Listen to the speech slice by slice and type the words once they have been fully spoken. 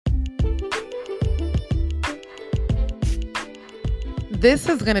This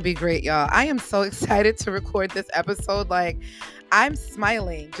is going to be great, y'all. I am so excited to record this episode. I'm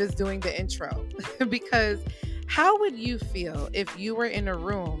smiling just doing the intro because how would you feel if you were in a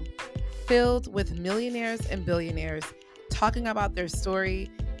room filled with millionaires and billionaires talking about their story,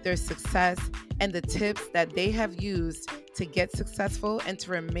 their success, and the tips that they have used to get successful and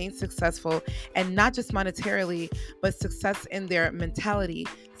to remain successful, and not just monetarily, but success in their mentality,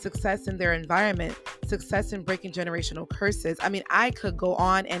 success in their environment, success in breaking generational curses? I mean, I could go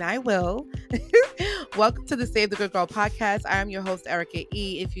on and I will. Welcome to the Save the Good Girl podcast. I am your host, Erica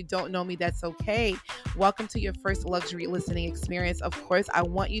E. If you don't know me, that's okay. Welcome to your first luxury listening experience. Of course, I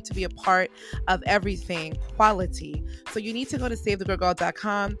want you to be a part of everything quality. So you need to go to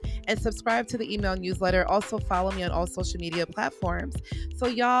SaveTheGoodGirl.com and subscribe to the email newsletter. Also follow me on all social media platforms. So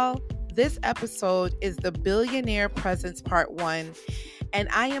y'all, this episode is the Billionaire Presence Part 1, and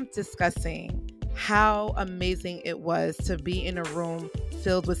I am discussing how amazing it was to be in a room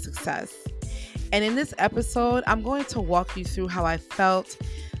filled with success. And in this episode, I'm going to walk you through how I felt.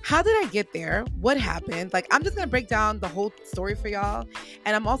 How did I get there? What happened? I'm just going to break down the whole story for y'all.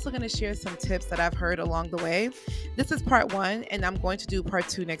 And I'm also going to share some tips that I've heard along the way. This is part 1, and I'm going to do part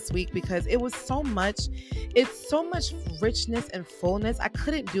 2 next week because it was so much. It's so much richness and fullness. I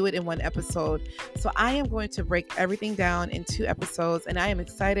couldn't do it in one episode. So I am going to break everything down in 2 episodes. And I am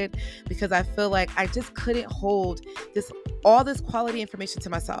excited because I feel like I just couldn't hold all this quality information to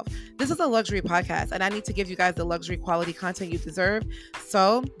myself. This is a luxury podcast, and I need to give you guys the luxury quality content you deserve.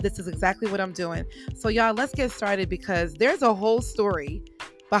 So this is exactly what I'm doing. So y'all, let's get started because there's a whole story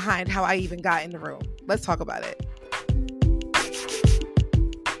behind how I even got in the room. Let's talk about it.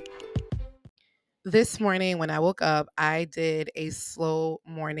 This morning when I woke up, I did a slow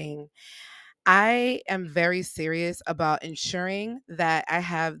morning. I am very serious about ensuring that I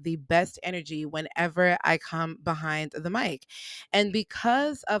have the best energy whenever I come behind the mic. And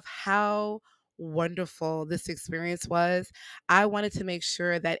because of how wonderful this experience was, I wanted to make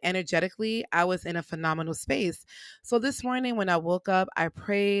sure that energetically I was in a phenomenal space. So this morning when I woke up, I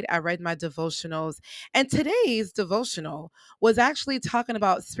prayed, I read my devotionals, and today's devotional was actually talking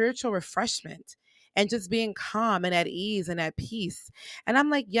about spiritual refreshment and just being calm and at ease and at peace. And I'm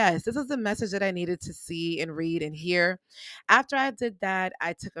like, yes, this is the message that I needed to see and read and hear. After I did that,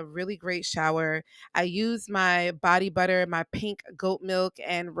 I took a really great shower. I used my body butter, my pink goat milk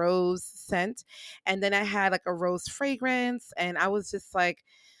and rose scent. And then I had a rose fragrance. And I was just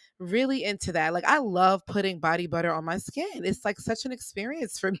really into that. I love putting body butter on my skin. It's such an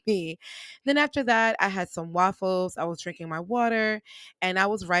experience for me. Then after that, I had some waffles. I was drinking my water and I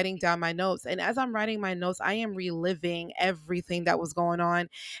was writing down my notes. And as I'm writing my notes, I am reliving everything that was going on.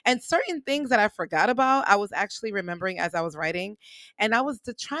 And certain things that I forgot about, I was actually remembering as I was writing. And I was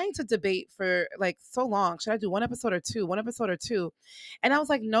trying to debate for so long. Should I do one episode or two? One episode or two? And I was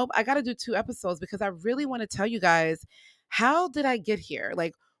like, nope, I got to do 2 episodes because I really want to tell you guys, how did I get here?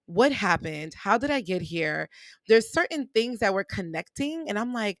 What happened? How did I get here? There's certain things that were connecting. And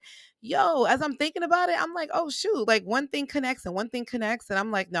I'm like, yo, as I'm thinking about it, I'm like, oh, shoot, one thing connects and one thing connects. And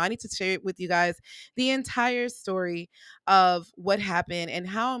I'm like, no, I need to share it with you guys, the entire story of what happened and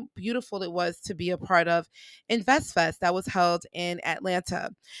how beautiful it was to be a part of InvestFest that was held in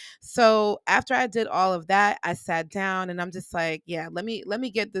Atlanta. So after I did all of that, I sat down and I'm just like, yeah, let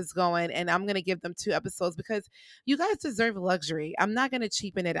me get this going. And I'm going to give them 2 episodes because you guys deserve luxury. I'm not going to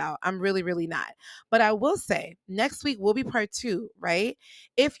cheapen it out. I'm really, really not. But I will say next week will be part 2, right?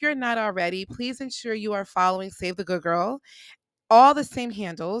 If you're not already, please ensure you are following Save the Good Girl, all the same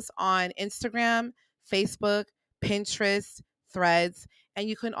handles on Instagram, Facebook, Pinterest, Threads. And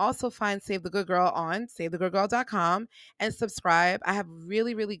you can also find Save the Good Girl on SaveTheGoodGirl.com and subscribe. I have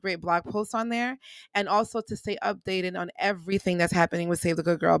really, really great blog posts on there. And also to stay updated on everything that's happening with Save the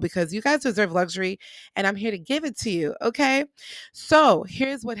Good Girl because you guys deserve luxury and I'm here to give it to you. Okay. So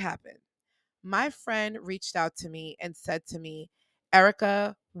here's what happened. My friend reached out to me and said to me,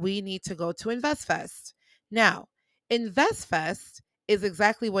 Erica, we need to go to InvestFest. Now, InvestFest is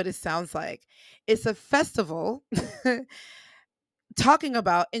exactly what it sounds like. It's a festival talking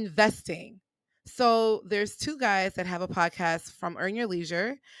about investing. So there's 2 guys that have a podcast from Earn Your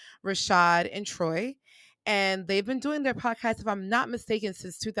Leisure, Rashad and Troy. And they've been doing their podcast, if I'm not mistaken,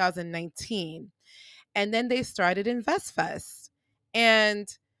 since 2019. And then they started InvestFest. And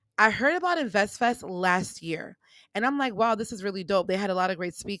I heard about InvestFest last year. And I'm like, wow, this is really dope. They had a lot of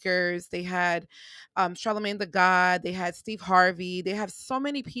great speakers. They had Charlemagne the God. They had Steve Harvey. They have so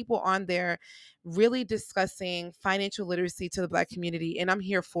many people on there really discussing financial literacy to the Black community. And I'm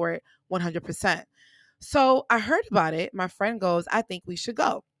here for it 100%. So I heard about it. My friend goes, I think we should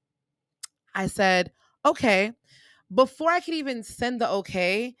go. I said, okay. Before I could even send the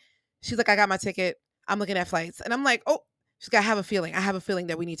okay, she's like, I got my ticket. I'm looking at flights. And I'm like, oh, she's got, I have a feeling. I have a feeling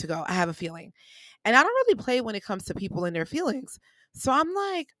that we need to go. I have a feeling. And I don't really play when it comes to people and their feelings. So I'm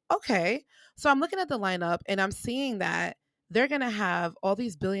like, okay. So I'm looking at the lineup and I'm seeing that they're going to have all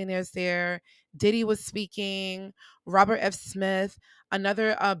these billionaires there. Diddy was speaking, Robert F. Smith,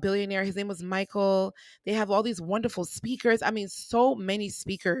 another billionaire. His name was Michael. They have all these wonderful speakers. I mean, so many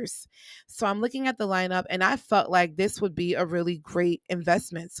speakers. So I'm looking at the lineup and I felt like this would be a really great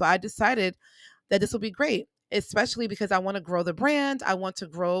investment. So I decided that this will be great, especially because I want to grow the brand. I want to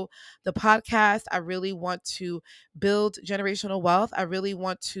grow the podcast. I really want to build generational wealth. I really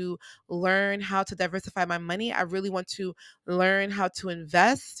want to learn how to diversify my money. I really want to learn how to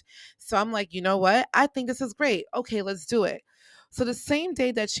invest. So I'm like, you know what? I think this is great. Okay, let's do it. So the same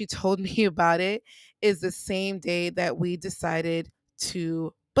day that she told me about it is the same day that we decided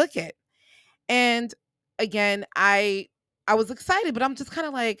to book it. And again, I was excited, but I'm just kind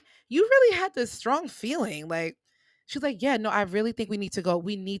of like, you really had this strong feeling. Like she's like, yeah, no, I really think we need to go.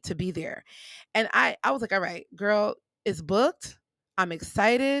 We need to be there. And I was like, all right, girl, it's booked. I'm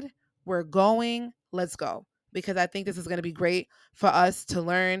excited. We're going. Let's go. Because I think this is going to be great for us to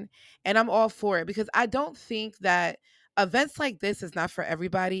learn. And I'm all for it because I don't think that events like this is not for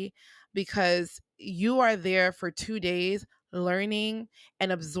everybody because you are there for 2 days learning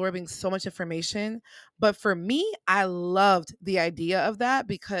and absorbing so much information. But for me, I loved the idea of that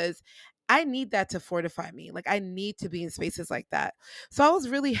because I need that to fortify me. Like I need to be in spaces like that. So I was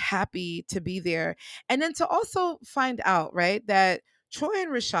really happy to be there. And then to also find out, right, that Troy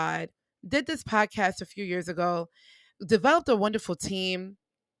and Rashad did this podcast a few years ago, developed a wonderful team,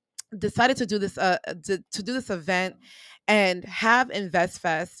 decided to do this to do this event and have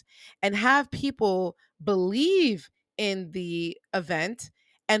InvestFest and have people believe in the event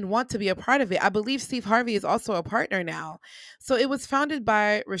and want to be a part of it. I believe Steve Harvey is also a partner now. So it was founded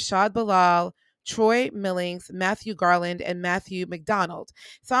by Rashad Bilal, Troy Millings, Matthew Garland, and Matthew McDonald.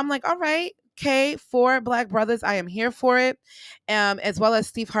 So I'm like, all right, okay, four Black brothers. I am here for it. As well as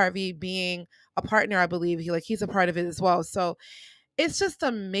Steve Harvey being a partner, I believe he's a part of it as well. So it's just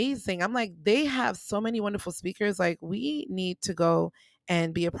amazing. I'm like, they have so many wonderful speakers. Like, we need to go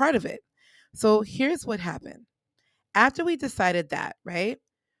and be a part of it. So here's what happened. After we decided that, right?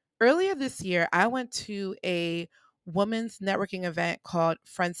 Earlier this year, I went to a women's networking event called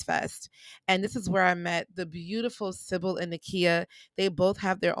Friends Fest. And this is where I met the beautiful Sybil and Nakia. They both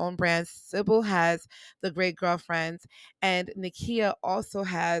have their own brands. Sybil has the Great Girlfriends, and Nakia also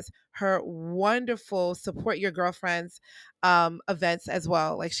has her wonderful Support Your Girlfriends events as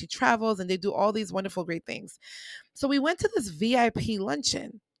well. Like she travels and they do all these wonderful, great things. So we went to this VIP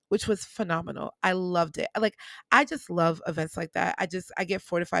luncheon, which was phenomenal. I loved it. Like I just love events like that. I get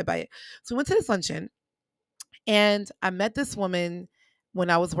fortified by it. So we went to this luncheon and I met this woman when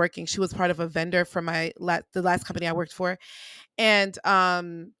I was working. She was part of a vendor for the last company I worked for. And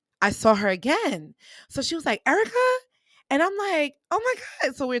I saw her again. So she was like, Erica? And I'm like, oh my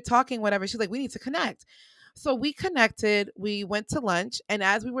God. So we're talking, whatever. She's like, we need to connect. So we connected, we went to lunch. And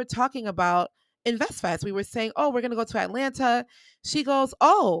as we were talking about InvestFest, we were saying, oh, we're going to go to Atlanta. She goes,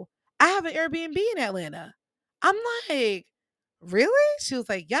 oh, I have an Airbnb in Atlanta. I'm like, really? She was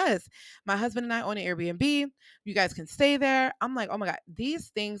like, yes, my husband and I own an Airbnb. You guys can stay there. I'm like, oh my God, these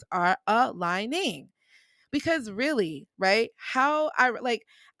things are aligning because really, right? I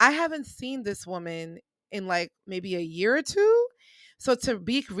haven't seen this woman in like maybe a year or two. So to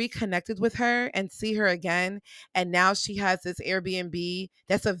be reconnected with her and see her again, and now she has this Airbnb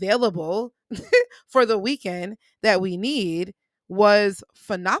that's available for the weekend that we need was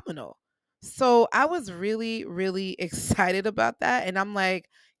phenomenal. So I was really, really excited about that. And I'm like,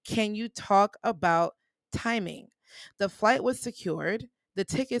 can you talk about timing? The flight was secured, the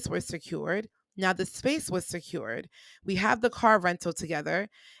tickets were secured, now the space was secured. We have the car rental together.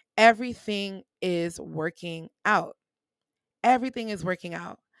 Everything is working out. Everything is working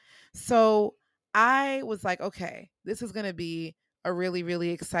out. So I was like, okay, this is going to be a really, really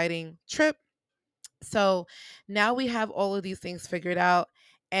exciting trip. So now we have all of these things figured out.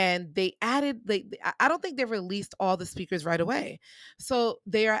 And they added, I don't think they released all the speakers right away. So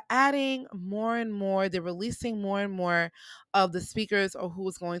they are adding more and more, they're releasing more and more of the speakers or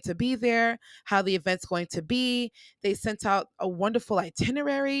who's going to be there, how the event's going to be. They sent out a wonderful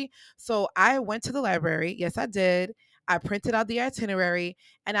itinerary. So I went to the library. Yes, I did. I printed out the itinerary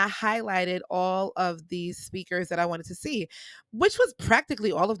and I highlighted all of these speakers that I wanted to see, which was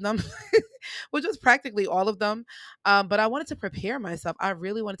practically all of them. Which was practically all of them. But I wanted to prepare myself. I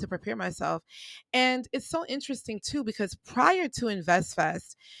really wanted to prepare myself. And it's so interesting too, because prior to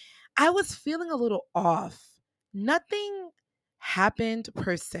InvestFest, I was feeling a little off. nothing happened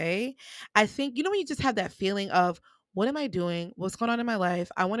per se. I think, when you just have that feeling of, what am I doing? What's going on in my life?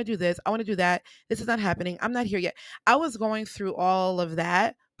 I want to do this. I want to do that. This is not happening. I'm not here yet. I was going through all of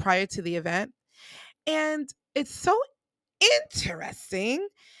that prior to the event. And it's so interesting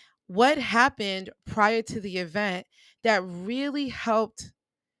what happened prior to the event that really helped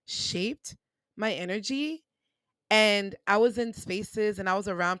shaped my energy. And I was in spaces and I was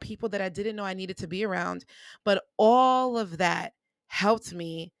around people that I didn't know I needed to be around. But all of that helped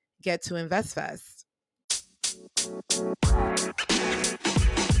me get to InvestFest.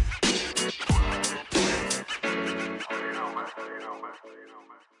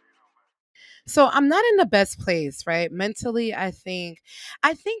 So I'm not in the best place, right? Mentally, I think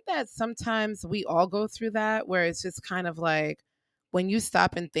that sometimes we all go through that where it's just kind of like, when you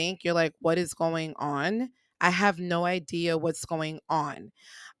stop and think, you're like, what is going on? I have no idea what's going on.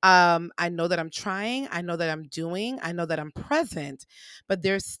 I know that I'm trying, I know that I'm doing, I know that I'm present, but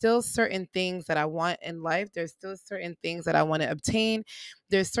there's still certain things that I want in life. There's still certain things that I want to obtain.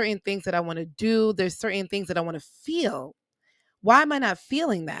 There's certain things that I want to do. There's certain things that I want to feel. Why am I not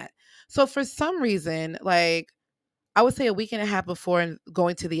feeling that? So for some reason, like, I would say a week and a half before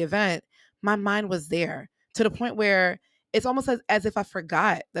going to the event, my mind was there to the point where it's almost as if I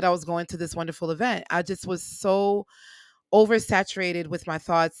forgot that I was going to this wonderful event. I just was so oversaturated with my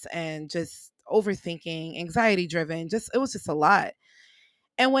thoughts and just overthinking, anxiety driven. Just it was just a lot.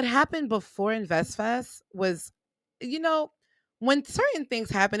 And what happened before InvestFest was, you know, when certain things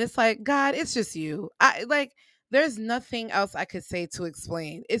happen, it's like, God, it's just you. I like there's nothing else I could say to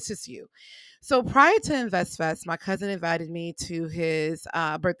explain. It's just you. So prior to InvestFest, my cousin invited me to his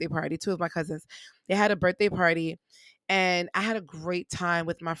birthday party. Two of my cousins, they had a birthday party, and I had a great time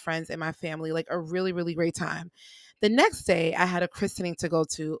with my friends and my family, like a really, really great time. The next day, I had a christening to go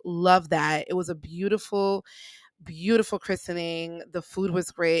to. Love that. It was a beautiful christening. The food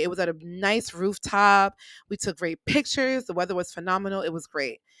was great. It was at a nice rooftop. We took great pictures. The weather was phenomenal. It was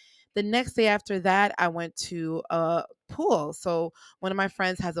great. The next day after that, I went to a pool. So one of my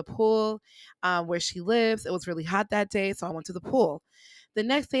friends has a pool where she lives. It was really hot that day, so I went to the pool. The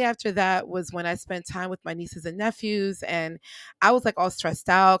next day after that was when I spent time with my nieces and nephews, and I was like all stressed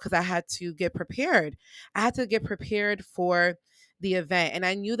out because I had to get prepared. I had to get prepared for the event, and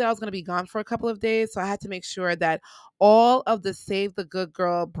I knew that I was going to be gone for a couple of days, so I had to make sure that all of the Save the Good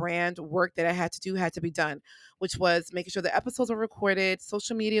Girl brand work that I had to do had to be done, which was making sure the episodes were recorded,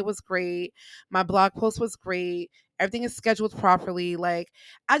 social media was great, my blog post was great, everything is scheduled properly. Like,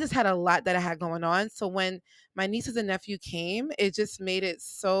 I just had a lot that I had going on. So when my nieces and nephew came, it just made it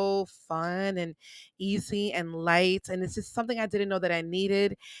so fun and easy and light. And it's just something I didn't know that I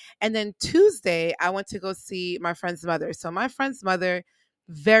needed. And then Tuesday, I went to go see my friend's mother. So my friend's mother,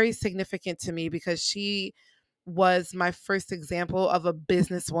 very significant to me because she was my first example of a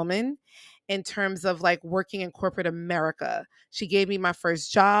businesswoman in terms of like working in corporate America. She gave me my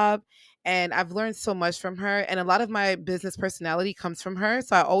first job, and I've learned so much from her. And a lot of my business personality comes from her.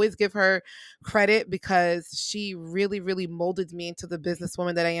 So I always give her credit because she really, really molded me into the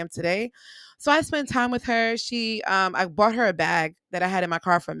businesswoman that I am today. So I spent time with her. I bought her a bag that I had in my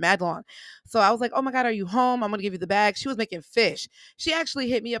car for mad long. So I was like, "Oh my God, are you home? I'm gonna give you the bag." She was making fish. She actually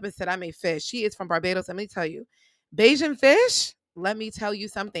hit me up and said, "I made fish." She is from Barbados. Let me tell you, Bayesian fish. Let me tell you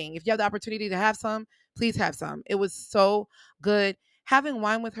something. If you have the opportunity to have some, please have some. It was so good. Having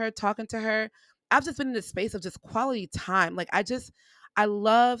wine with her, talking to her. I've just been in this space of just quality time. I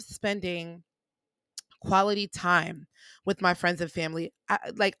love spending quality time with my friends and family. I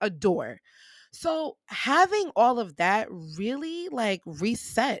like adore. So having all of that really like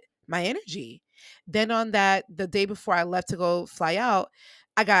reset my energy. Then on that, the day before I left to go fly out,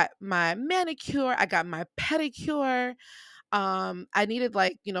 I got my manicure, I got my pedicure. I needed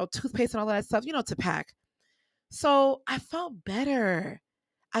like, toothpaste and all of that stuff, to pack. So I felt better.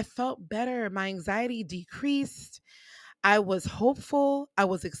 I felt better. My anxiety decreased. I was hopeful, I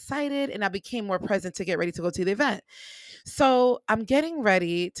was excited, and I became more present to get ready to go to the event. So I'm getting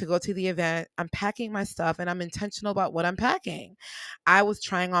ready to go to the event. I'm packing my stuff and I'm intentional about what I'm packing. I was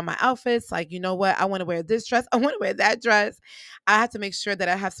trying on my outfits, like, you know what? I want to wear this dress. I want to wear that dress. I had to make sure that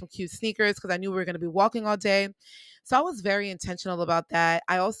I have some cute sneakers because I knew we were going to be walking all day. So I was very intentional about that.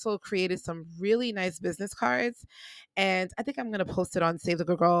 I also created some really nice business cards, and I think I'm going to post it on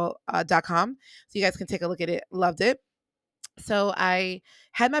savethegoodgirl.com so you guys can take a look at it. Loved it. So I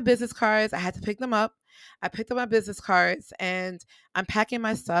had my business cards. I had to pick them up. I picked up my business cards and I'm packing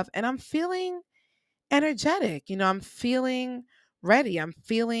my stuff and I'm feeling energetic. I'm feeling ready. I'm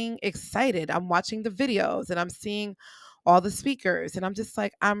feeling excited. I'm watching the videos and I'm seeing all the speakers and I'm just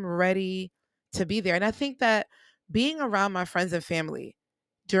like, I'm ready to be there. And I think that being around my friends and family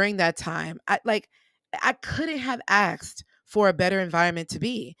during that time, I couldn't have asked for a better environment to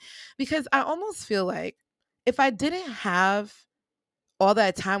be, because I almost feel like if I didn't have all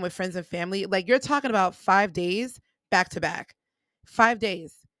that time with friends and family, like you're talking about 5 days back to back, 5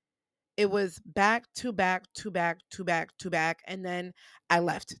 days. It was back to back to back to back to back. And then I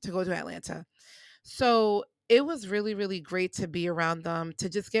left to go to Atlanta. So it was really, really great to be around them, to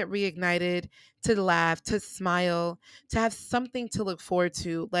just get reignited, to laugh, to smile, to have something to look forward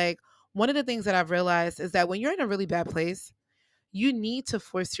to. Like, one of the things that I've realized is that when you're in a really bad place, you need to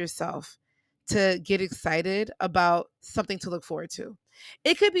force yourself to get excited about something to look forward to.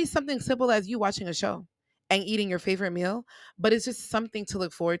 It could be something simple as you watching a show and eating your favorite meal, but it's just something to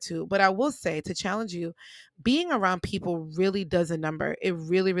look forward to. But I will say, to challenge you, being around people really does a number. It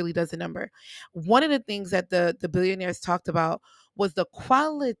really, really does a number. One of the things that the billionaires talked about was the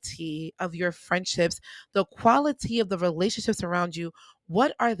quality of your friendships, the quality of the relationships around you.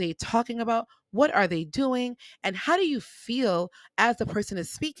 What are they talking about? What are they doing? And how do you feel as the person is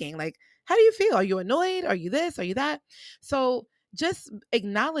speaking? Like, how do you feel? Are you annoyed? Are you this? Are you that? So just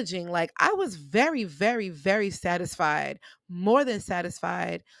acknowledging, like, I was very, very, very satisfied, more than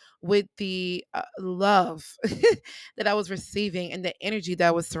satisfied with the love that I was receiving and the energy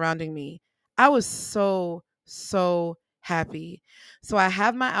that was surrounding me. I was so, so happy. So I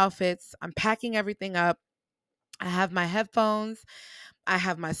have my outfits, I'm packing everything up. I have my headphones, I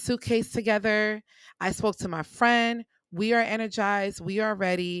have my suitcase together. I spoke to my friend. We are energized. We are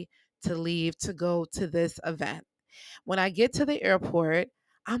ready to leave to go to this event. When I get to the airport,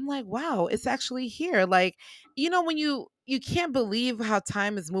 I'm like, wow, it's actually here. Like, when you can't believe how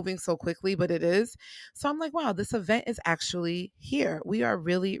time is moving so quickly, but it is. So I'm like, wow, this event is actually here. We are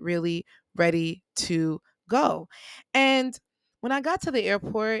really, really ready to go. And when I got to the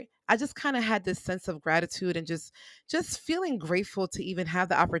airport, I just kind of had this sense of gratitude and just feeling grateful to even have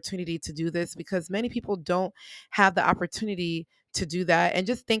the opportunity to do this, because many people don't have the opportunity to do that, and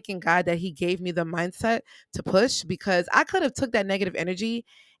just thanking God that he gave me the mindset to push, because I could have took that negative energy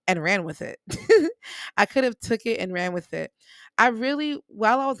and ran with it. I could have took it and ran with it. I really,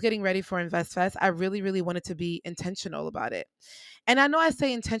 while I was getting ready for InvestFest, I really, really wanted to be intentional about it. And I know I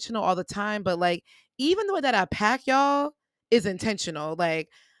say intentional all the time, but like, even the way that I pack, y'all, is intentional. Like,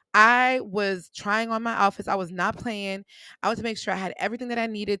 I was trying on my outfits. I was not playing. I wanted to make sure I had everything that I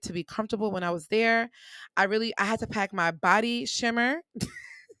needed to be comfortable when I was there. I had to pack my body shimmer,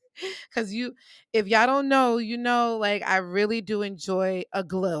 because if y'all don't know, like, I really do enjoy a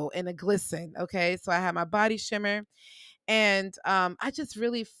glow and a glisten. Okay. So I had my body shimmer, and I just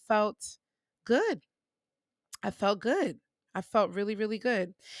really felt good. I felt good. I felt really, really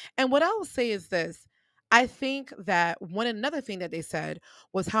good. And what I will say is this: I think that another thing that they said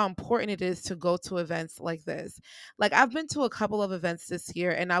was how important it is to go to events like this. Like, I've been to a couple of events this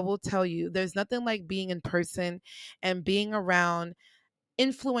year, and I will tell you, there's nothing like being in person and being around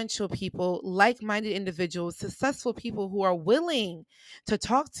influential people, like minded individuals, successful people who are willing to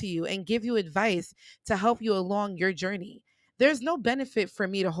talk to you and give you advice to help you along your journey. There's no benefit for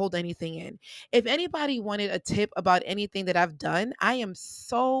me to hold anything in. If anybody wanted a tip about anything that I've done, I am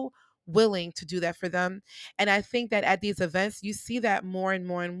so willing to do that for them. And I think that at these events, you see that more and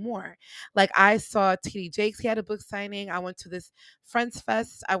more and more. Like, I saw TD Jakes, he had a book signing. I went to this Friends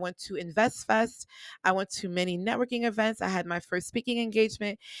Fest. I went to Invest Fest. I went to many networking events. I had my first speaking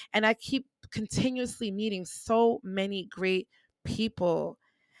engagement, and I keep continuously meeting so many great people.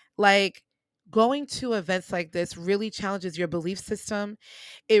 Like, going to events like this really challenges your belief system.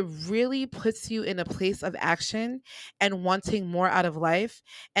 It really puts you in a place of action and wanting more out of life.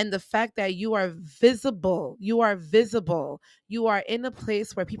 And the fact that you are in a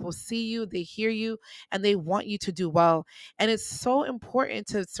place where people see you, they hear you, and they want you to do well. And it's so important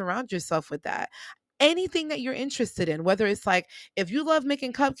to surround yourself with that. Anything that you're interested in, whether it's like, if you love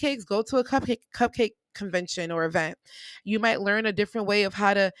making cupcakes, go to a cupcake convention or event. You might learn a different way of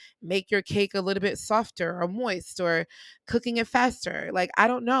how to make your cake a little bit softer or moist, or cooking it faster. Like, I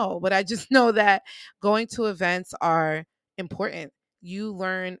don't know, but I just know that going to events are important. You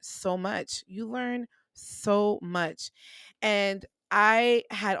learn so much. You learn so much. And I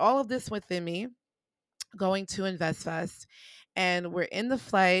had all of this within me going to InvestFest, and we're in the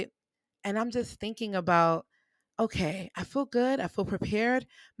flight, and I'm just thinking about, okay, I feel good. I feel prepared.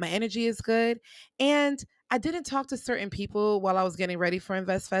 My energy is good. And I didn't talk to certain people while I was getting ready for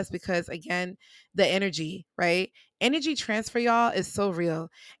InvestFest, because, again, the energy, right? Energy transfer, y'all, is so real.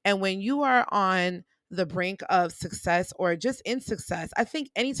 And when you are on the brink of success or just in success. I think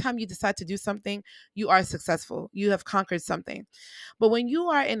anytime you decide to do something, you are successful. You have conquered something. But when you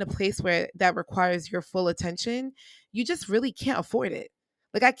are in a place where that requires your full attention, you just really can't afford it.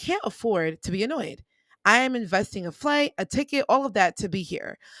 Like, I can't afford to be annoyed. I am investing a flight, a ticket, all of that to be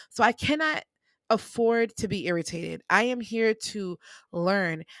here. So I cannot afford to be irritated. I am here to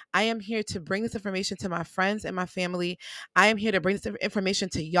learn. I am here to bring this information to my friends and my family. I am here to bring this information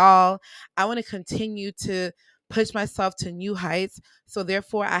to y'all. I want to continue to push myself to new heights. So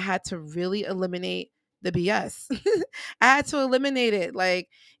therefore, I had to really eliminate the BS. I had to eliminate it. Like,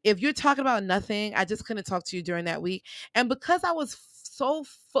 if you're talking about nothing, I just couldn't talk to you during that week. And because I was so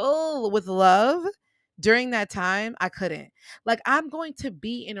full with love during that time, I couldn't. Like, I'm going to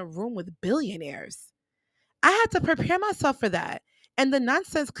be in a room with billionaires. I had to prepare myself for that. And the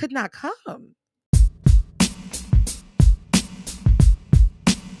nonsense could not come.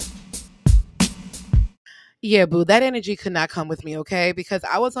 Yeah, boo, that energy could not come with me, okay? Because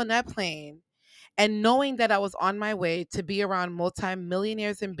I was on that plane and knowing that I was on my way to be around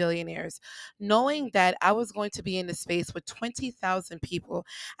multimillionaires and billionaires, knowing that I was going to be in a space with 20,000 people,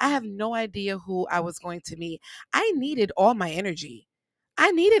 I have no idea who I was going to meet. I needed all my energy.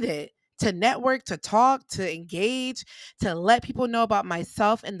 I needed it to network, to talk, to engage, to let people know about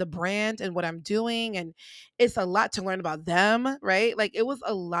myself and the brand and what I'm doing. And it's a lot to learn about them, right? Like, it was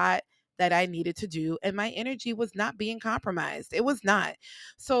a lot that I needed to do, and my energy was not being compromised. It was not.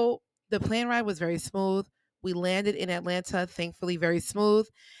 So the plane ride was very smooth. We landed in Atlanta, thankfully, very smooth.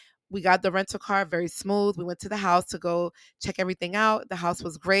 We got the rental car very smooth. We went to the house to go check everything out. The house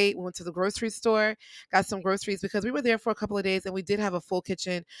was great. We went to the grocery store, got some groceries because we were there for a couple of days and we did have a full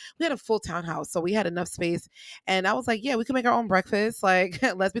kitchen. We had a full townhouse, so we had enough space. And I was like, yeah, we can make our own breakfast. Like,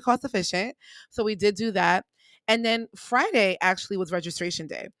 let's be cost efficient. So we did do that. And then Friday actually was registration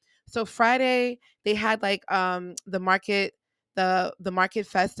day. So Friday they had like the market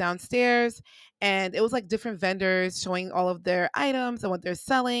fest downstairs, and it was like different vendors showing all of their items and what they're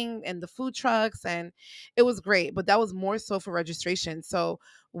selling and the food trucks, and it was great. But that was more so for registration. So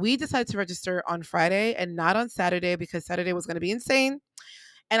we decided to register on Friday and not on Saturday because Saturday was going to be insane.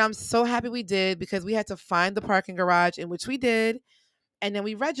 And I'm so happy we did because we had to find the parking garage, in which we did, and then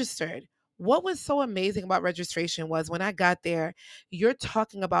we registered. What was so amazing about registration was when I got there, you're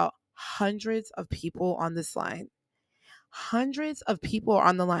talking about hundreds of people on this line. Hundreds of people are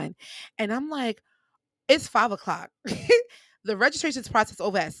on the line. And I'm like, it's 5 o'clock. The registrations process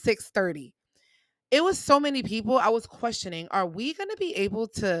over at 6:30. It was so many people. I was questioning, are we gonna be able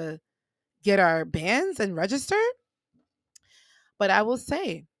to get our bands and register? But I will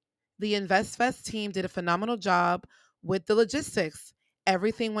say the InvestFest team did a phenomenal job with the logistics.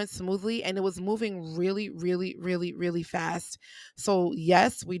 Everything went smoothly and it was moving really, really, really, really fast. So,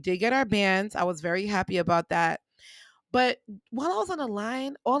 yes, we did get our bands. I was very happy about that. But while I was on the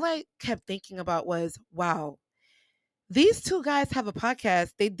line, all I kept thinking about was, wow, these two guys have a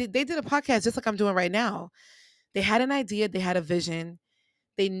podcast. They did a podcast just like I'm doing right now. They had an idea, they had a vision,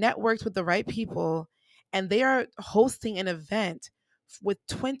 they networked with the right people, and they are hosting an event with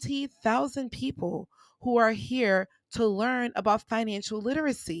 20,000 people who are here to learn about financial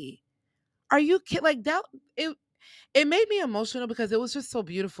literacy. Are you kidding? Like that, it made me emotional because it was just so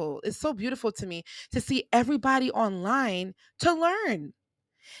beautiful. It's so beautiful to me to see everybody online to learn.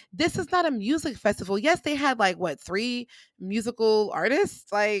 This is not a music festival. Yes, they had like what, three musical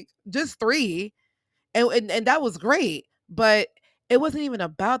artists, like just three, and that was great. But it wasn't even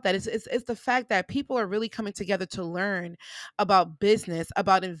about that. It's the fact that people are really coming together to learn about business,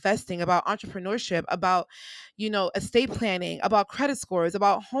 about investing, about entrepreneurship, about estate planning, about credit scores,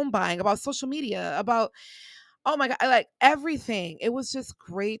 about home buying, about social media, about, oh my God, I like everything. It was just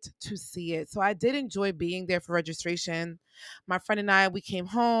great to see it. So I did enjoy being there for registration. My friend and I, we came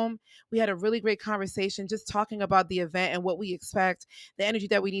home. We had a really great conversation just talking about the event and what we expect, the energy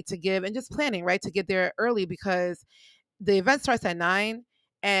that we need to give, and just planning, right, to get there early because the event starts at 9.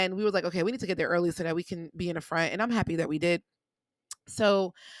 And we were like, okay, we need to get there early so that we can be in the front. And I'm happy that we did.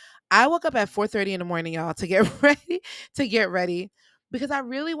 So I woke up at 4:30 in the morning, y'all, to get ready because I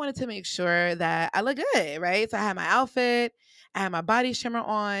really wanted to make sure that I look good, right? So I had my outfit, I had my body shimmer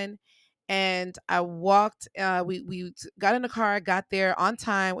on, and I walked. We got in the car, got there on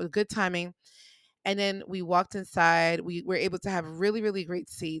time with good timing, and then we walked inside. We were able to have really, really great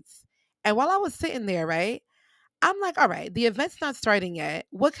seats. And while I was sitting there, right, I'm like, all right, the event's not starting yet.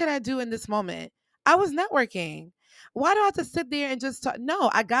 What could I do in this moment? I was networking. Why do I have to sit there and just talk? No,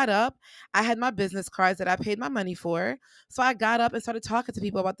 I got up. I had my business cards that I paid my money for. So I got up and started talking to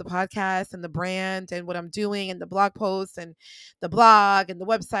people about the podcast and the brand and what I'm doing and the blog posts and the blog and the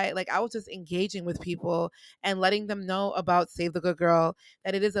website. Like I was just engaging with people and letting them know about Save the Good Girl,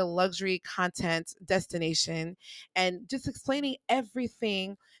 that it is a luxury content destination, and just explaining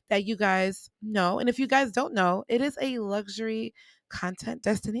everything that you guys know. And if you guys don't know, it is a luxury content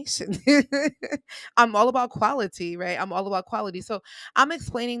destination. I'm all about quality, right? I'm all about quality. So I'm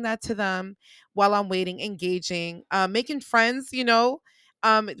explaining that to them while I'm waiting, engaging, making friends,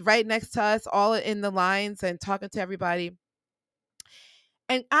 right next to us, all in the lines and talking to everybody.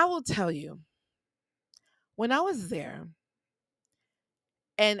 And I will tell you, when I was there,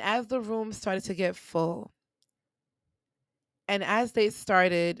 and as the room started to get full, and as they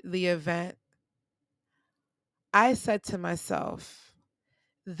started the event, I said to myself,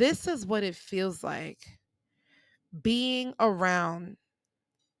 this is what it feels like being around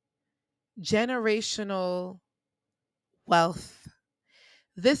generational wealth.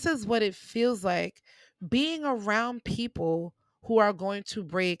 This is what it feels like being around people who are going to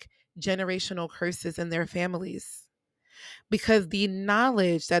break generational curses in their families. Because the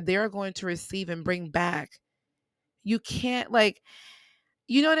knowledge that they are going to receive and bring back, you can't, like,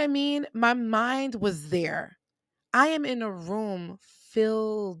 you know what I mean? My mind was there. I am in a room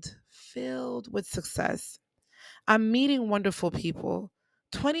filled with success. I'm meeting wonderful people.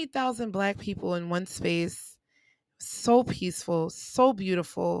 20,000 Black people in one space. So peaceful, so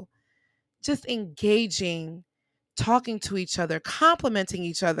beautiful, just engaging, talking to each other, complimenting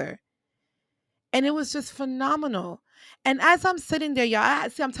each other. And it was just phenomenal. And as I'm sitting there, y'all,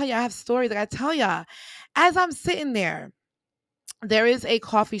 see, I'm telling you, I have stories that I tell y'all. As I'm sitting there is a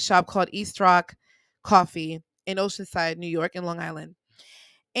coffee shop called East Rock Coffee in Oceanside, New York, in Long Island.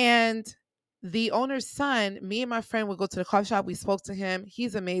 And the owner's son, me and my friend would go to the coffee shop. We spoke to him.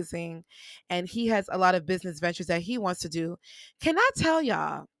 He's amazing. And he has a lot of business ventures that he wants to do. Can I tell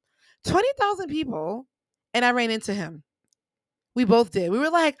y'all, 20,000 people, and I ran into him. We both did. We were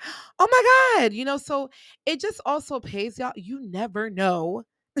like, oh my God, so it just also pays y'all. You never know.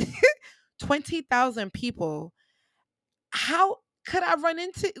 20,000 people. How could I run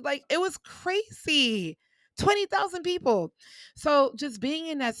into, like, it was crazy. 20,000 people. So just being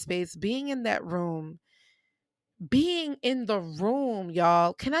in that space, being in that room, being in the room,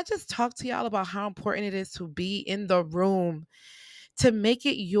 y'all. Can I just talk to y'all about how important it is to be in the room, to make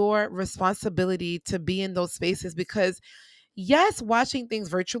it your responsibility to be in those spaces? Because yes, watching things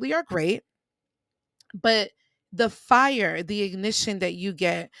virtually are great, but the fire, the ignition that you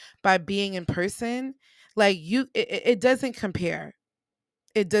get by being in person, like it doesn't compare.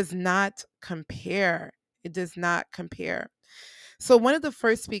 It does not compare. It does not compare. So one of the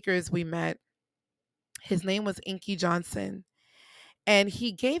first speakers we met, his name was Inky Johnson, and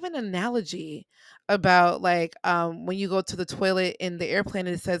he gave an analogy about, like, when you go to the toilet in the airplane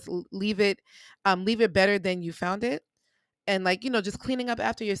and it says leave it better than you found it, and, like, just cleaning up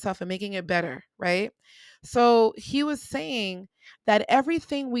after yourself and making it better, right? So he was saying that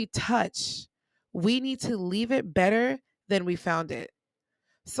everything we touch, we need to leave it better than we found it.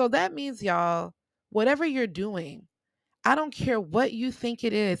 So that means, y'all, whatever you're doing, I don't care what you think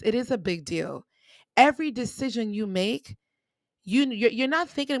it is a big deal. Every decision you make, you're not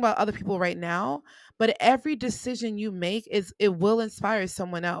thinking about other people right now, but every decision you make, it will inspire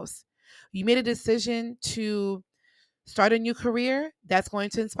someone else. You made a decision to start a new career, that's going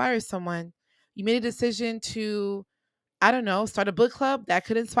to inspire someone. You made a decision to, I don't know, start a book club, that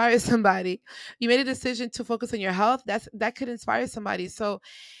could inspire somebody. You made a decision to focus on your health, that could inspire somebody. So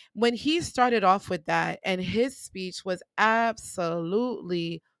when he started off with that, and his speech was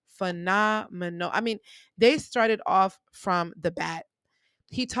absolutely phenomenal. I mean, they started off from the bat.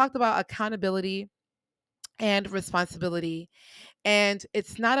 He talked about accountability and responsibility. And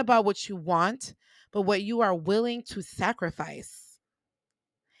it's not about what you want, but what you are willing to sacrifice.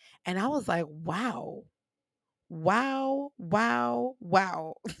 And I was like, wow, wow, wow,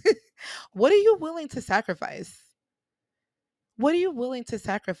 wow. What are you willing to sacrifice? What are you willing to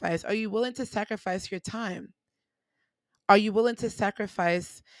sacrifice? Are you willing to sacrifice your time? Are you willing to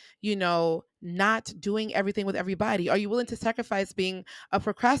sacrifice, not doing everything with everybody? Are you willing to sacrifice being a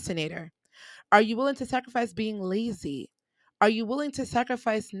procrastinator? Are you willing to sacrifice being lazy? Are you willing to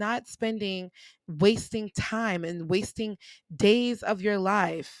sacrifice not wasting time and wasting days of your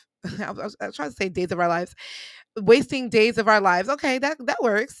life? I was trying to say days of our lives. Wasting days of our lives. Okay, that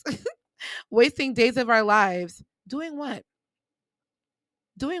works. Wasting days of our lives. Doing what?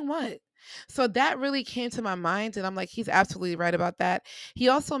 Doing what? So that really came to my mind, and I'm like, he's absolutely right about that. He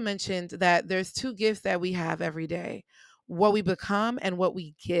also mentioned that there's two gifts that we have every day: what we become and what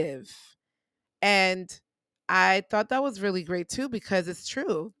we give. And I thought that was really great too, because it's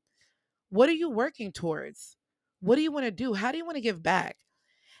true. What are you working towards? What do you want to do? How do you want to give back?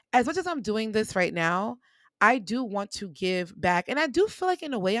 As much as I'm doing this right now, I do want to give back. And I do feel like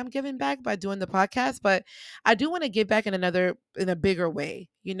in a way I'm giving back by doing the podcast, but I do want to give back in a bigger way.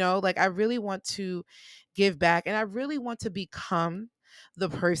 Like I really want to give back, and I really want to become the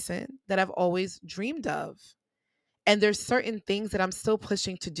person that I've always dreamed of. And there's certain things that I'm still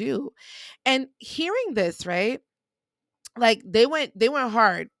pushing to do. And hearing this, right? Like they went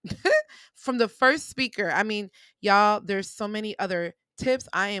hard from the first speaker. I mean, y'all, there's so many other tips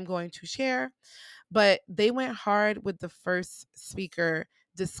I am going to share, but they went hard with the first speaker,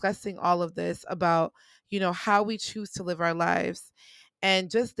 discussing all of this about, how we choose to live our lives,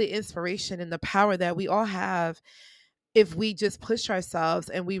 and just the inspiration and the power that we all have if we just push ourselves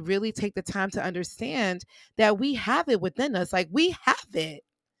and we really take the time to understand that we have it within us. Like, we have it.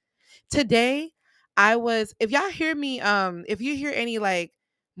 Today, if y'all hear me, if you hear any like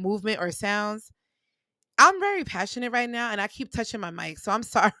movement or sounds, I'm very passionate right now and I keep touching my mic. So I'm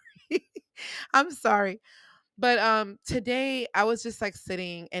sorry. I'm sorry. But today I was just like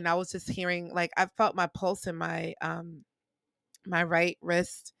sitting and I was just hearing, like, I felt my pulse in my right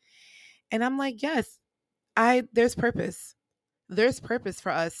wrist. And I'm like, yes, I there's purpose. There's purpose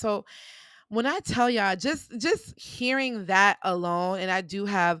for us. So when I tell y'all, just hearing that alone, and I do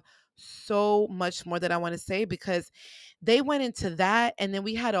have so much more that I want to say, because they went into that, and then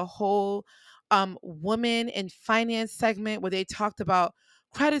we had a whole woman in finance segment where they talked about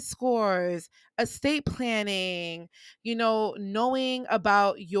credit scores, estate planning, knowing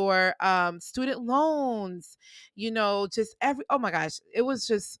about your student loans, just every oh my gosh, it was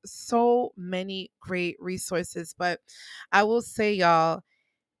just so many great resources. But I will say, y'all,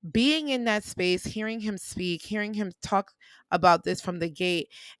 being in that space, hearing him speak, hearing him talk about this from the gate,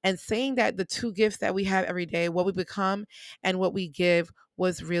 and saying that the two gifts that we have every day, what we become and what we give,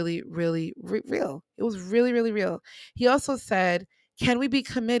 was really, really real. It was really, really real. He also said, can we be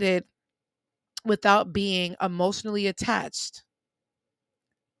committed without being emotionally attached?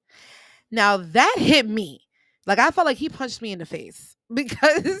 Now that hit me. Like, I felt like he punched me in the face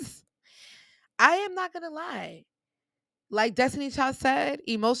because I am not going to lie. Like Destiny Child said,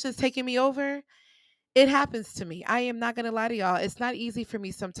 emotions taking me over. It happens to me. I am not going to lie to y'all. It's not easy for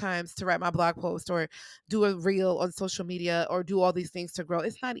me sometimes to write my blog post or do a reel on social media or do all these things to grow.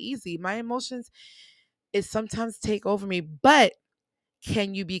 It's not easy. My emotions is sometimes take over me, but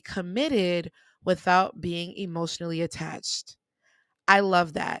can you be committed without being emotionally attached? I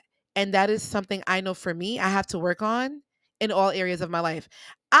love that. And that is something I know for me I have to work on in all areas of my life.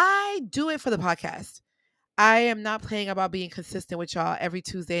 I do it for the podcast. I am not playing about being consistent with y'all every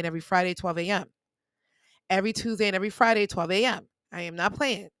Tuesday and every Friday, 12 a.m. Every Tuesday and every Friday, 12 a.m. I am not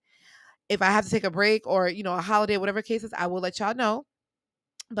playing. If I have to take a break or, a holiday, whatever cases, I will let y'all know.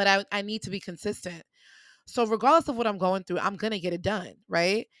 But I need to be consistent. So regardless of what I'm going through, I'm going to get it done,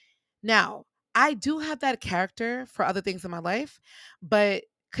 right? Now, I do have that character for other things in my life, but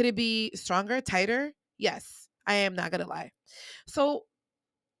could it be stronger, tighter? Yes, I am not going to lie. So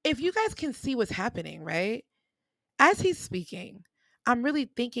if you guys can see what's happening, right? As he's speaking, I'm really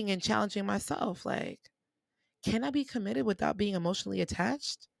thinking and challenging myself, like, can I be committed without being emotionally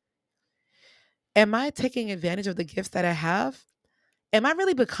attached? Am I taking advantage of the gifts that I have? Am I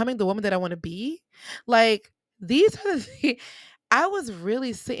really becoming the woman that I want to be? Like, these are the things. I was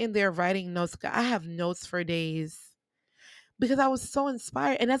really sitting there writing notes. I have notes for days because I was so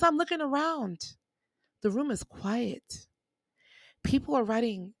inspired. And as I'm looking around, the room is quiet. People are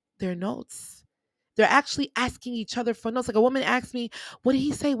writing their notes. They're actually asking each other for notes. Like, a woman asked me, what did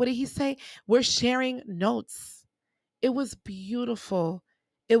he say? What did he say? We're sharing notes. It was beautiful.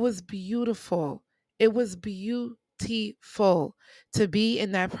 It was beautiful. It was beautiful to be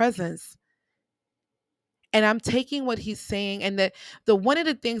in that presence. And I'm taking what he's saying, and the one of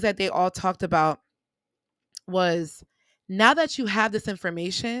the things that they all talked about was, now that you have this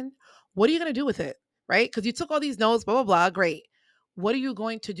information, what are you going to do with it? Right? Because you took all these notes, blah, blah, blah. Great. What are you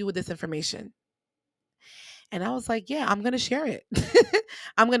going to do with this information? And I was like, yeah, I'm going to share it.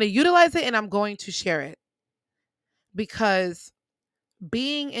 I'm going to utilize it and I'm going to share it, because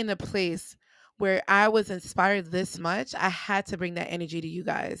being in a place where I was inspired this much, I had to bring that energy to you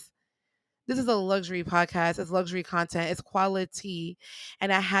guys. This is a luxury podcast. It's luxury content. It's quality.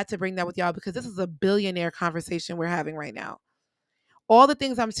 And I had to bring that with y'all because this is a billionaire conversation we're having right now. All the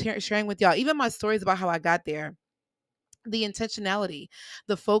things I'm sharing with y'all, even my stories about how I got there, the intentionality,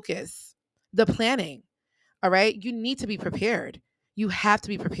 the focus, the planning. All right. You need to be prepared. You have to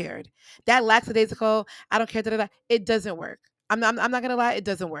be prepared. That lackadaisical, I don't care, da, da, da, it doesn't work. I'm not going to lie, it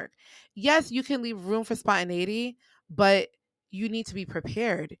doesn't work. Yes, you can leave room for spontaneity, but you need to be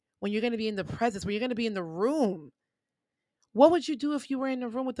prepared when you're going to be in the presence, when you're going to be in the room. What would you do if you were in the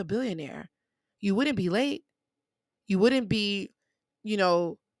room with a billionaire? You wouldn't be late. You wouldn't be, you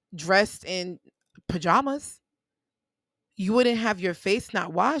know, dressed in pajamas. You wouldn't have your face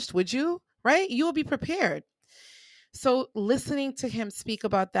not washed, would you? Right? You will be prepared. So listening to him speak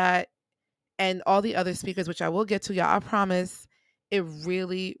about that and all the other speakers, which I will get to, y'all, I promise, it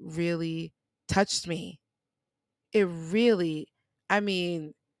really, really touched me. It really, I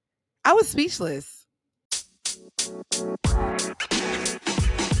mean, I was speechless.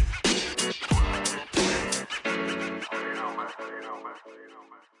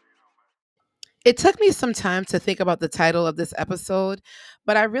 It took me some time to think about the title of this episode,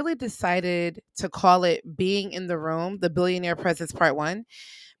 but I really decided to call it Being in the Room, the Billionaire Presence Part 1,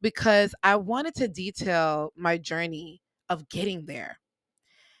 because I wanted to detail my journey of getting there.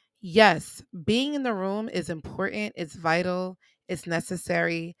 Yes, being in the room is important, it's vital, it's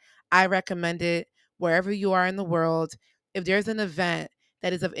necessary. I recommend it wherever you are in the world. If there's an event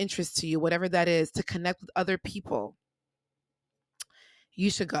that is of interest to you, whatever that is, to connect with other people, you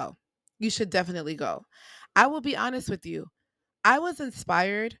should go. You should definitely go. I will be honest with you. I was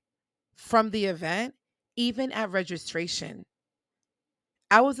inspired from the event, even at registration.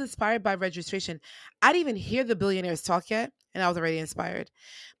 I was inspired by registration. I didn't even hear the billionaires talk yet, and I was already inspired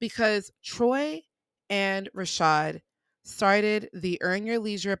because Troy and Rashad started the Earn Your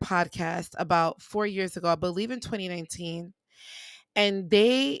Leisure podcast about 4 years ago, I believe in 2019. And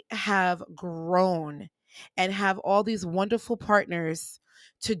they have grown and have all these wonderful partners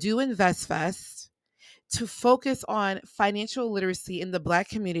to do InvestFest, to focus on financial literacy in the Black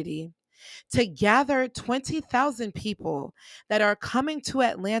community, to gather 20,000 people that are coming to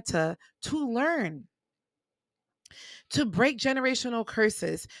Atlanta to learn, to break generational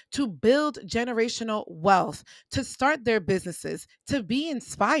curses, to build generational wealth, to start their businesses, to be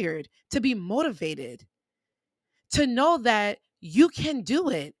inspired, to be motivated, to know that you can do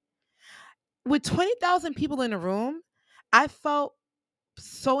it. With 20,000 people in a room, I felt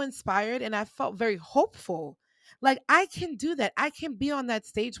so inspired and I felt very hopeful. Like, I can do that. I can be on that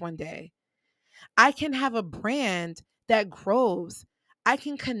stage one day. I can have a brand that grows. I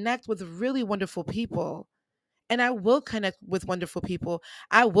can connect with really wonderful people. And I will connect with wonderful people.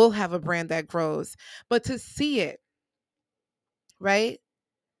 I will have a brand that grows. But to see it, right?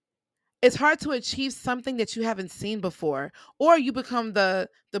 It's hard to achieve something that you haven't seen before, or you become the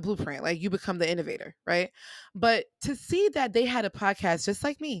blueprint, like you become the innovator, right? But to see that they had a podcast just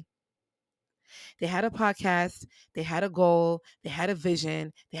like me. They had a podcast, they had a goal, they had a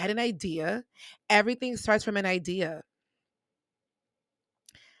vision, they had an idea. Everything starts from an idea.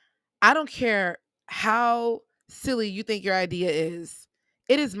 I don't care how silly you think your idea is.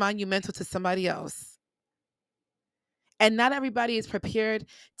 It is monumental to somebody else. And not everybody is prepared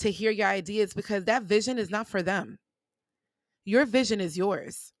to hear your ideas because that vision is not for them. Your vision is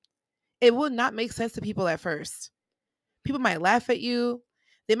yours. It will not make sense to people at first. People might laugh at you.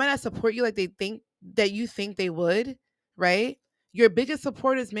 They might not support you like they think that you think they would, right? Your biggest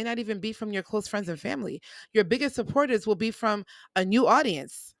supporters may not even be from your close friends and family. Your biggest supporters will be from a new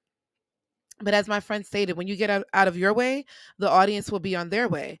audience. But as my friend stated, when you get out of your way, the audience will be on their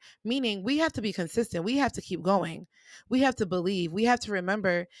way. Meaning we have to be consistent. We have to keep going. We have to believe. We have to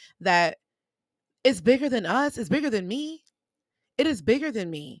remember that it's bigger than us. It's bigger than me. It is bigger than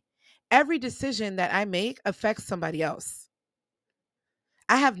me. Every decision that I make affects somebody else.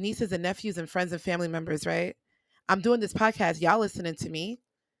 I have nieces and nephews and friends and family members, right? I'm doing this podcast. Y'all listening to me.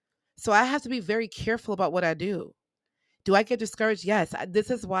 So I have to be very careful about what I do. Do I get discouraged? Yes.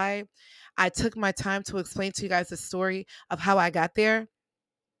 This is why I took my time to explain to you guys the story of how I got there,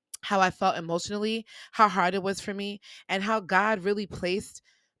 how I felt emotionally, how hard it was for me, and how God really placed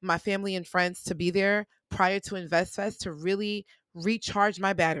my family and friends to be there prior to InvestFest to really recharge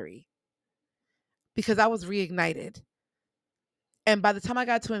my battery because I was reignited. And by the time I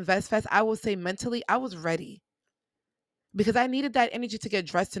got to InvestFest, I will say mentally, I was ready because I needed that energy to get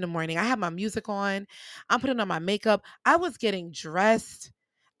dressed in the morning. I had my music on, I'm putting on my makeup. I was getting dressed.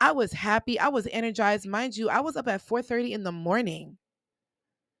 I was happy. I was energized. Mind you, I was up at 4:30 in the morning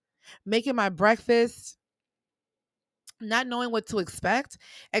making my breakfast, not knowing what to expect,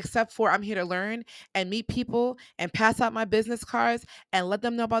 except for I'm here to learn and meet people and pass out my business cards and let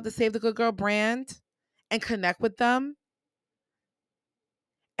them know about the Save the Good Girl brand and connect with them.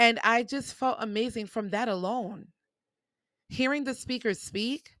 And I just felt amazing from that alone. Hearing the speakers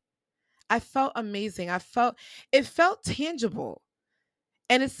speak, I felt amazing. It felt tangible.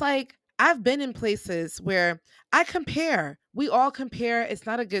 And it's like I've been in places where I compare. We all compare. It's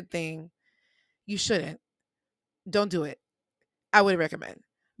not a good thing. You shouldn't. Don't do it. I would recommend.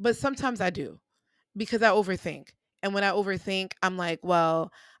 But sometimes I do because I overthink. And when I overthink, I'm like,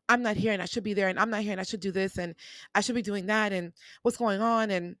 well, I'm not here and I should be there. And I'm not here and I should do this. And I should be doing that. And what's going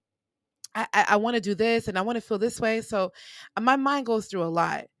on? And I want to do this and I want to feel this way. So my mind goes through a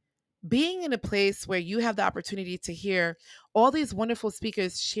lot. Being in a place where you have the opportunity to hear all these wonderful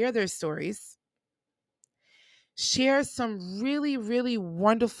speakers share their stories, share some really, really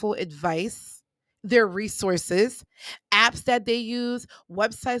wonderful advice, their resources, apps that they use,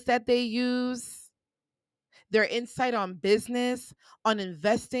 websites that they use, their insight on business, on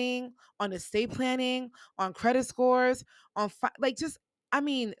investing, on estate planning, on credit scores, like just, I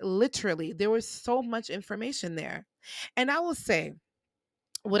mean, literally, there was so much information there. And I will say,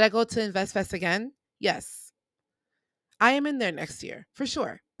 would I go to InvestFest again? Yes. I am in there next year for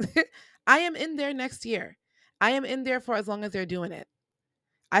sure. I am in there next year. I am in there for as long as they're doing it.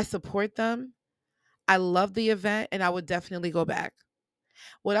 I support them. I love the event and I would definitely go back.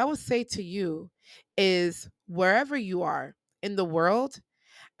 What I would say to you is wherever you are in the world,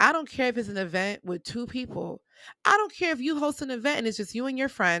 I don't care if it's an event with two people. I don't care if you host an event and it's just you and your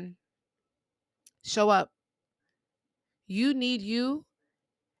friend. Show up. You need you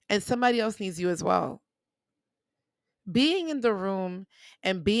and somebody else needs you as well. Being in the room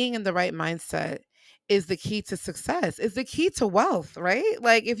and being in the right mindset is the key to success, is the key to wealth, right?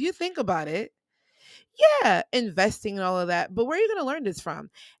 Like if you think about it, yeah, investing and all of that. But where are you going to learn this from?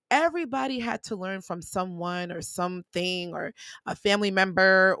 Everybody had to learn from someone or something or a family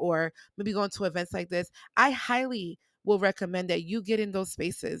member or maybe going to events like this. I highly will recommend that you get in those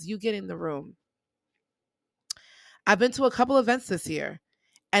spaces, you get in the room. I've been to a couple events this year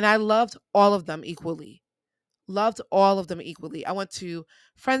and I loved all of them equally. Loved all of them equally. I went to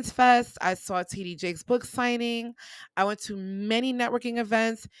Friends Fest. I saw TD Jake's book signing. I went to many networking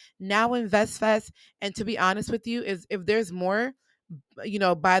events, now Invest Fest. And to be honest with you, is if there's more,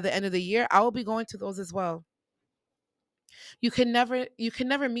 by the end of the year, I will be going to those as well. You can never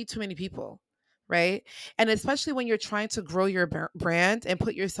meet too many people, right? And especially when you're trying to grow your brand and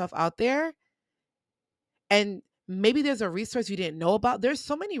put yourself out there, and maybe there's a resource you didn't know about. There's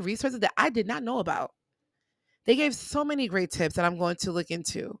so many resources that I did not know about. They gave so many great tips that I'm going to look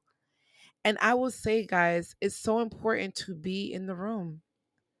into. And I will say, guys, it's so important to be in the room.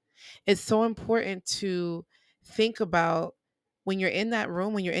 It's so important to think about when you're in that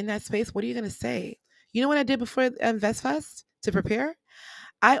room, when you're in that space, what are you going to say? You know what I did before InvestFest to prepare?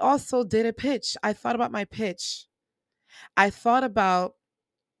 I also did a pitch. I thought about my pitch. I thought about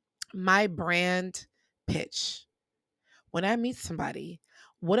my brand pitch. When I meet somebody,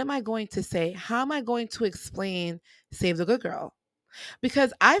 what am I going to say? How am I going to explain Save the Good Girl?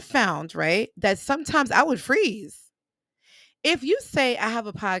 Because I found, right, that sometimes I would freeze. If you say I have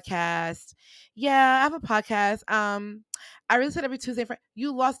a podcast, yeah, I have a podcast. I release it every Tuesday.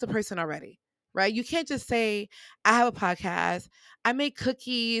 You lost the person already, right? You can't just say I have a podcast. I make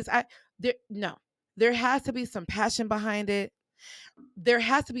cookies. No. There has to be some passion behind it. There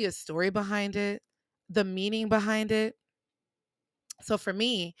has to be a story behind it, the meaning behind it. So for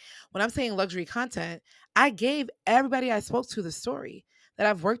me, when I'm saying luxury content, I gave everybody I spoke to the story that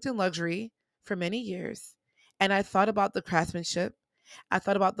I've worked in luxury for many years. And I thought about the craftsmanship, I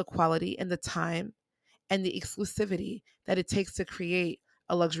thought about the quality and the time and the exclusivity that it takes to create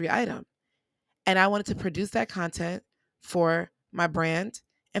a luxury item. And I wanted to produce that content for my brand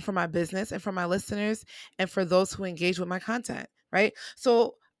and for my business and for my listeners and for those who engage with my content, right?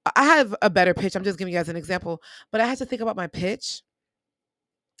 So I have a better pitch. I'm just giving you guys an example, but I had to think about my pitch,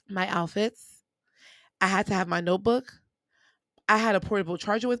 my outfits. I had to have my notebook. I had a portable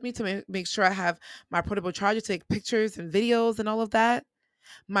charger with me to make sure I have my portable charger to take pictures and videos and all of that.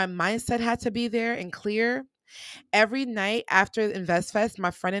 My mindset had to be there and clear. Every night after InvestFest,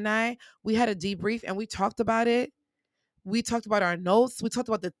 my friend and I, we had a debrief and we talked about it. We talked about our notes. We talked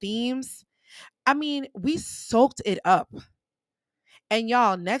about the themes. I mean, we soaked it up. And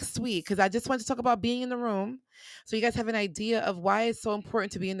y'all, next week, because I just want to talk about being in the room, so you guys have an idea of why it's so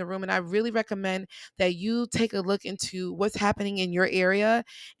important to be in the room. And I really recommend that you take a look into what's happening in your area,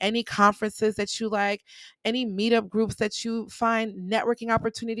 any conferences that you like, any meetup groups that you find, networking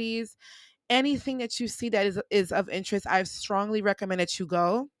opportunities, anything that you see that is of interest. I strongly recommend that you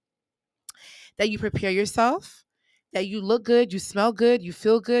go, that you prepare yourself, that you look good, you smell good, you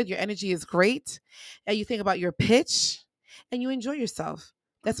feel good, your energy is great, that you think about your pitch and you enjoy yourself.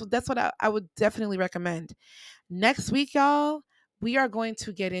 That's what I would definitely recommend. Next week, y'all, we are going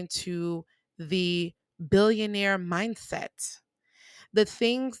to get into the billionaire mindset. The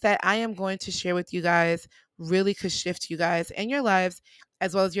things that I am going to share with you guys really could shift you guys and your lives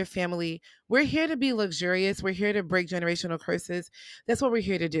as well as your family. We're here to be luxurious. We're here to break generational curses. That's what we're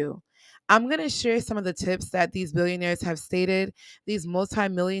here to do. I'm going to share some of the tips that these billionaires have stated, these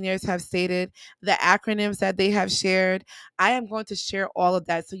multimillionaires have stated, the acronyms that they have shared. I am going to share all of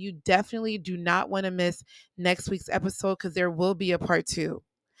that. So you definitely do not want to miss next week's episode because there will be a part 2.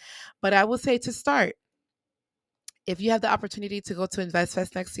 But I will say to start, if you have the opportunity to go to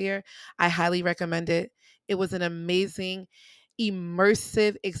InvestFest next year, I highly recommend it. It was an amazing,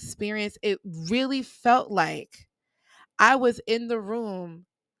 immersive experience. It really felt like I was in the room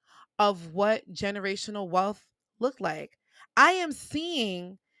of what generational wealth looked like. I am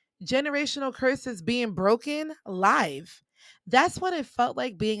seeing generational curses being broken live. That's what it felt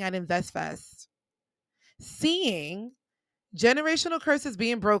like being at InvestFest. Seeing generational curses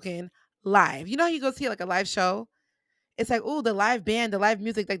being broken live. You know how you go see like a live show? It's like, oh, the live band, the live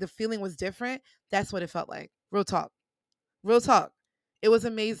music, like the feeling was different. That's what it felt like. Real talk. Real talk. It was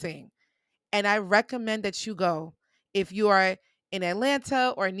amazing. And I recommend that you go. If you are in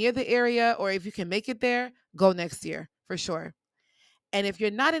Atlanta or near the area, or if you can make it there, go next year for sure. And if you're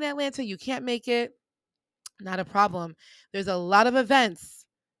not in Atlanta, you can't make it, not a problem. There's a lot of events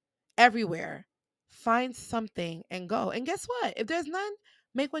everywhere. Find something and go. And guess what? If there's none,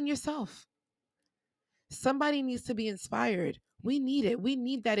 make one yourself. Somebody needs to be inspired. We need it. We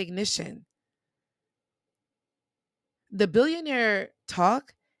need that ignition. The billionaire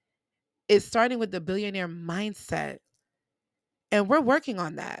talk is starting with the billionaire mindset. And we're working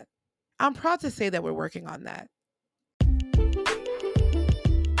on that. I'm proud to say that we're working on that.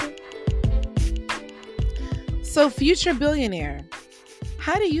 So, future billionaire,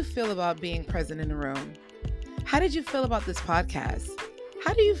 how do you feel about being present in the room? How did you feel about this podcast?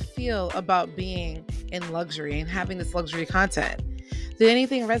 How do you feel about being in luxury and having this luxury content? Did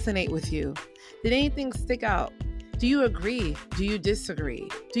anything resonate with you? Did anything stick out? Do you agree? Do you disagree?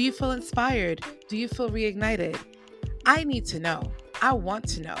 Do you feel inspired? Do you feel reignited? I need to know. I want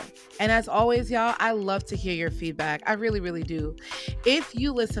to know. And as always, y'all, I love to hear your feedback. I really, really do. If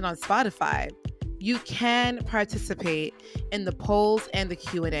you listen on Spotify, you can participate in the polls and the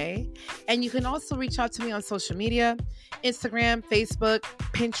Q&A. And you can also reach out to me on social media, Instagram, Facebook,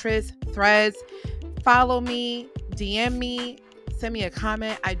 Pinterest, Threads. Follow me, DM me, send me a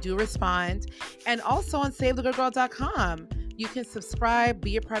comment. I do respond. And also on SaveTheGoodGirl.com. You can subscribe,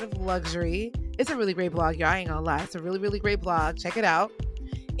 be a part of luxury. It's a really great blog, y'all. I ain't gonna lie. It's a really, really great blog. Check it out.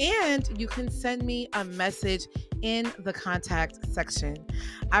 And you can send me a message in the contact section.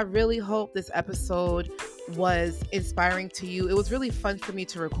 I really hope this episode was inspiring to you. It was really fun for me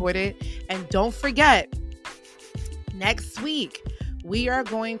to record it. And don't forget, next week, we are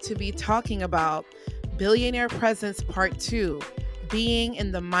going to be talking about Billionaire Presence Part 2, being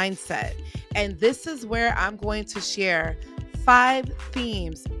in the mindset. And this is where I'm going to share 5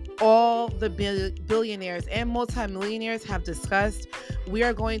 themes all the billionaires and multimillionaires have discussed. We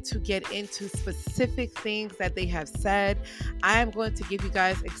are going to get into specific things that they have said. I am going to give you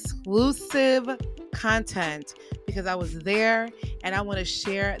guys exclusive content because I was there and I want to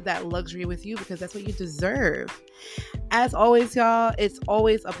share that luxury with you because that's what you deserve. As always, y'all, it's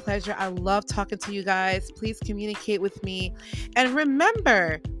always a pleasure. I love talking to you guys. Please communicate with me. And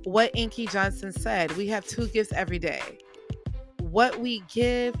remember what Inky Johnson said. We have 2 gifts every day: what we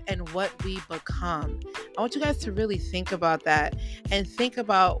give and what we become. I want you guys to really think about that and think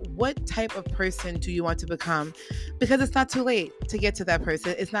about what type of person do you want to become, because it's not too late to get to that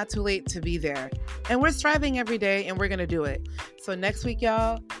person. It's not too late to be there. And we're striving every day and we're going to do it. So next week,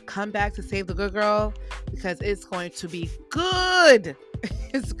 y'all, come back to Save the Good Girl because it's going to be good.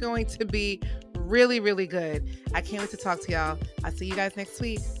 It's going to be really, really good. I can't wait to talk to y'all. I'll see you guys next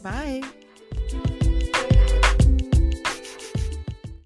week. Bye.